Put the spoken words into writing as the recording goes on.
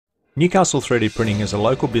Newcastle 3D Printing is a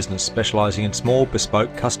local business specialising in small,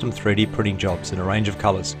 bespoke, custom 3D printing jobs in a range of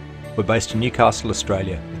colours. We're based in Newcastle,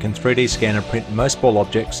 Australia. We can 3D scan and print most ball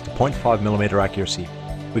objects to 0.5mm accuracy.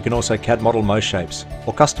 We can also CAD model most shapes,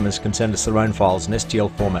 or customers can send us their own files in STL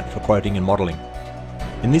format for quoting and modelling.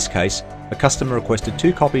 In this case, a customer requested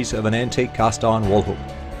 2 copies of an antique cast iron wall hook.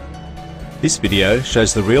 This video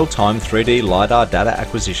shows the real-time 3D LiDAR data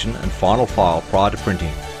acquisition and final file prior to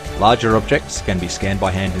printing. Larger objects can be scanned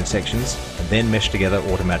by hand in sections and then meshed together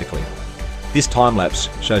automatically. This time-lapse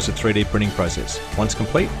shows the 3D printing process. Once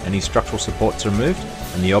complete, any structural supports are removed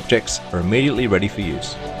and the objects are immediately ready for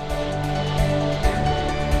use.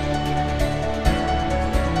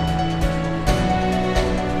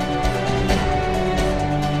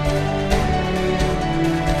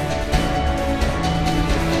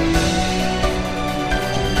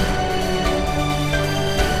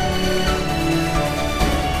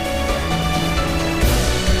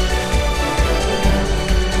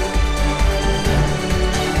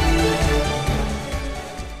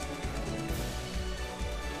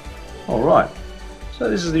 Alright, so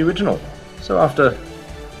this is the original. So after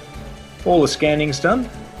all the scanning's done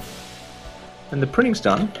and the printing's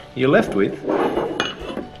done, you're left with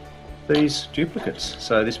these duplicates.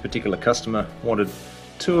 So this particular customer wanted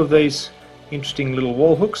 2 of these interesting little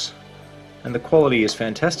wall hooks, and the quality is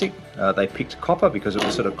fantastic. They picked copper because it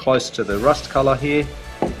was sort of close to the rust colour here,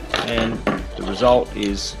 and the result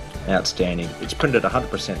is outstanding. It's printed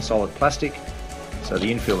 100% solid plastic, so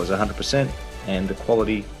the infill is 100%, and the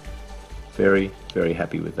quality, very, very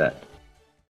happy with that.